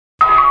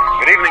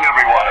evening,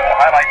 everyone. The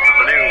highlights of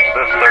the news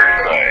this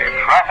Thursday.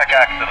 Traffic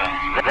accidents.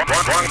 A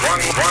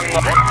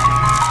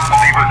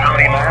Beaver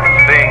County man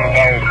is being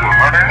held for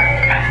murder.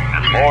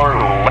 And more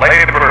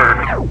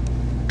labor.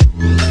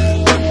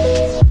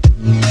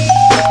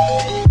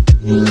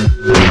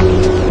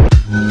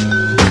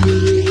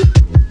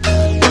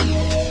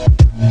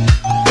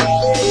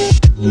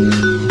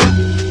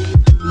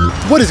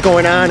 What is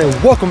going on, and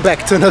welcome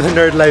back to another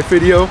Nerd Life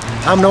video.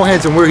 I'm No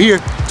Hands and we're here,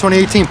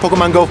 2018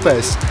 Pokemon Go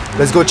Fest.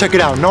 Let's go check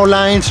it out. No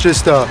lines,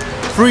 just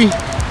free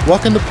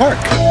walk in the park.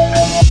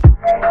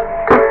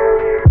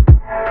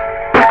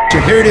 So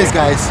here it is,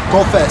 guys,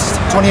 Go Fest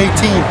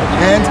 2018,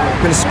 and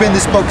I'm gonna spin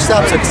this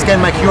Pokestop so I can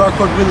scan my QR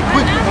code really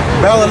quick.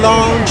 Barrel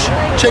Lounge,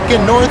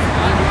 check-in north,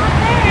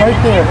 right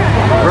there,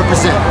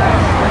 represent.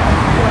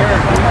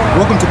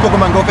 Welcome to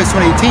Pokemon Go Fest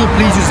 2018.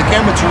 Please use the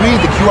camera to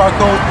read the QR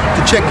code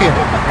to check in.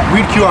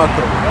 Read QR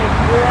code.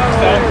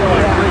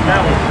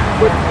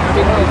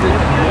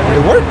 Did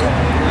it work?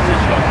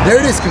 There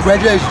it is.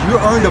 Congratulations. You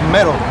earned a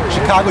medal.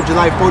 Chicago,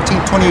 July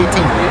 14, 2018.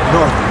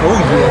 North. Oh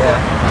yeah.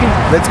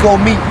 Let's go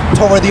meet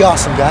Tor the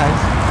Awesome, guys.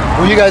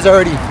 Well, you guys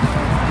already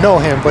know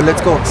him, but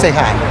let's go say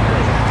hi.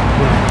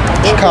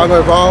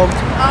 Chicago Evolved.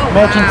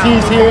 Matching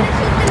tees here.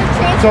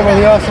 Tor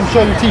the Awesome.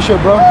 Show your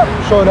t-shirt, bro.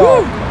 Show it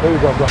off. There you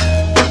go, bro.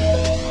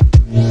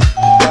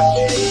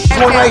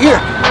 There's one right here.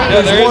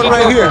 There's one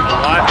right here.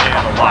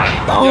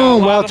 Oh,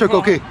 Wild Turk.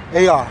 Okay.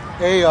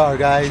 AR,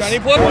 guys.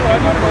 Damn,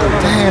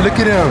 look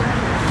at him.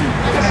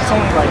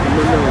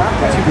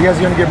 You guys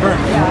are gonna get burnt.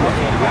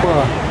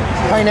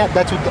 Pineapple.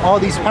 That's what all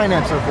these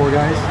pineapples are for,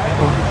 guys.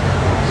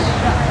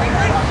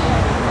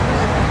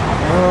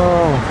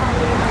 Oh.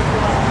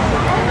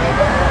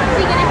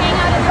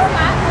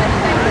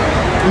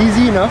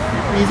 Easy enough.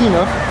 Easy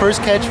enough.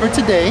 First catch for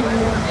today.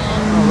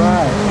 All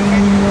right.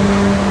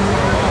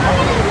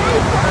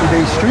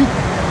 Today's streak,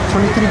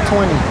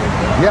 2320.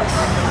 Yes.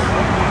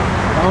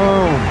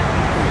 Oh.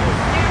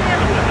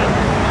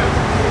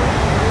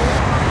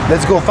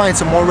 Let's go find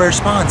some more rare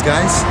spawns,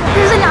 guys.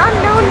 There's an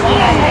unknown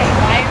here.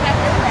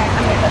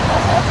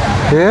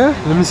 Yeah?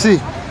 Let me see.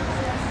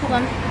 Hold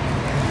on.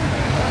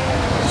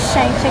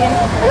 Shiny chicken.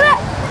 Look at that.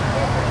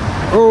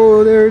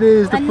 Oh, there it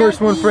is. The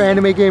first one for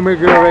Anime Gamer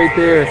Girl right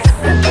there.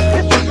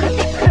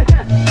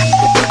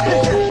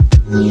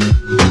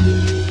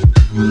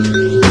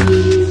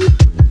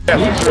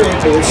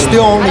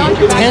 Still only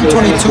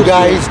 10:22,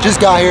 guys. Just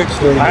got here.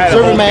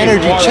 Serving my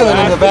energy, chilling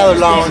in the Valor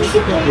Lounge,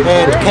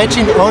 and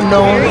catching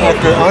unknown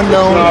after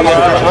unknown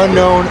after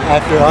unknown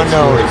after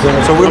unknown.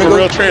 So we're gonna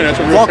go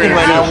walking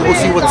right now, and we'll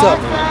see what's up.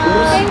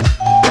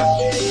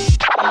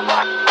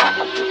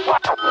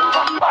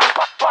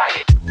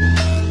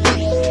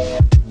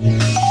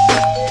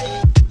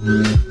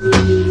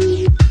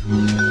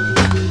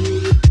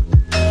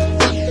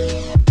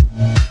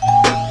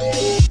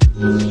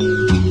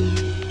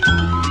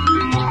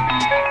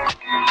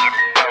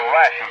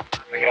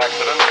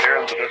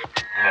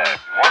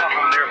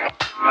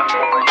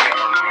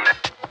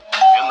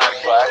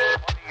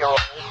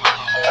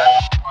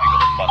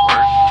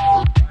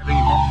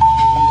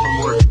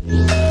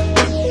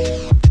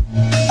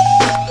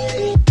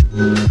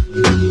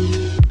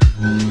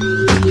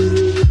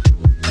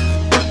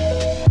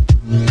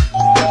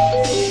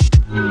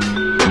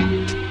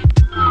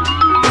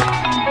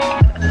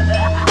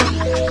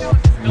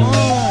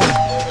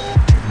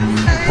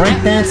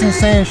 Breakdancing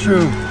sand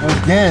shrew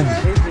again.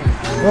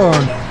 Oh,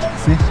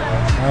 see,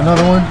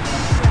 another one.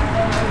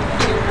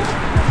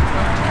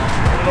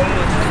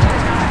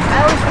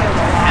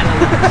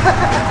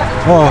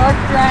 Oh,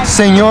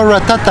 Senor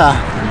Ratata.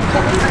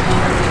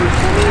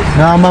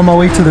 Now I'm on my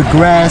way to the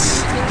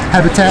grass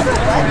habitat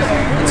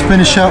to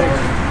finish up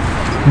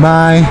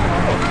my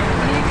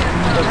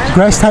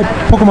grass type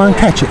Pokemon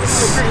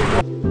catches.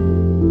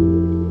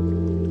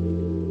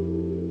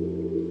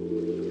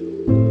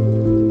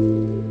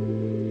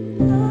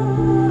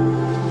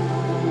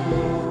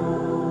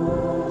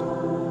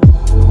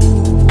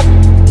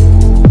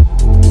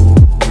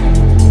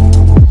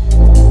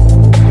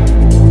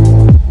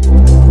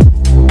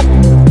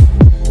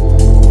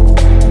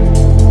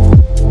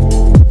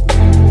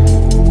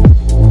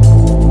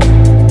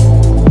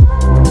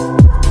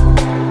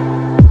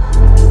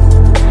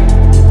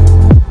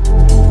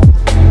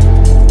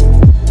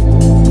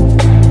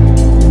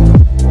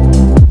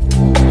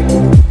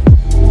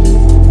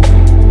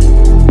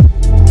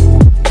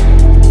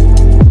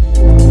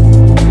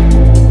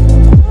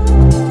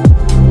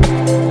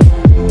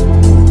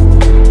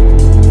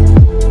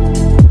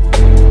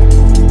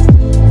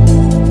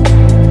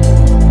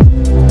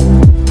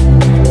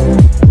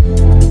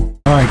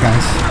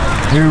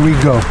 Here we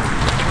go.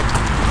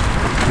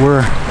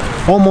 We're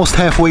almost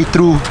halfway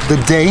through the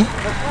day,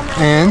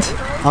 and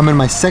I'm in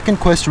my second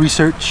quest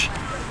research.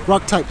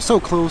 Rock type so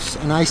close,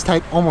 and ice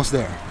type almost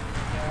there.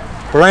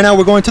 But right now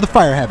we're going to the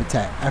fire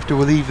habitat after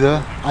we leave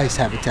the ice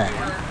habitat.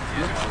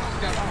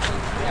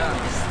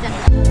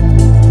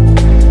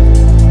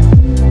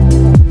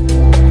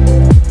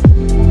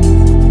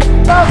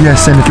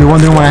 Yes, and if you're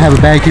wondering why I have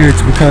a bag here,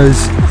 it's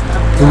because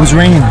it was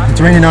raining.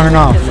 It's raining on and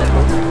off.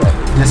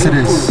 Yes, it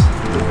is.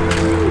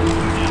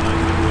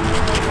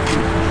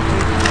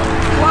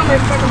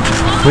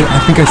 Wait, I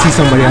think I see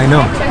somebody I know.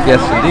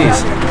 Yes, indeed.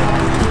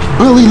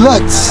 Billy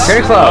Lutz.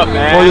 Trainer Club.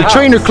 Or the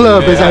Trainer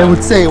Club, as I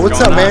would say.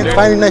 What's up, man?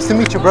 Finally, nice to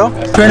meet you, bro.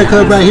 Trainer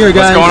Club right here,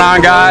 guys. What's going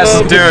on, guys?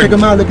 Check Dude,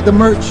 them out. Look at the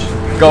merch.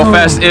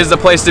 GoFest is the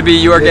place to be.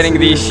 You are getting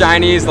these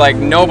shinies like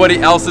nobody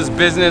else's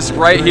business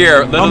right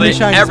here. Literally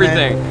shinies,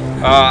 everything.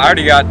 I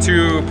already got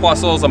 2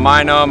 Plusles, a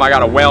Minum. I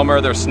got a Whalmer.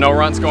 There's snow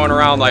runts going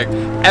around. Like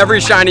every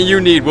shiny you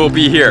need will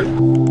be here.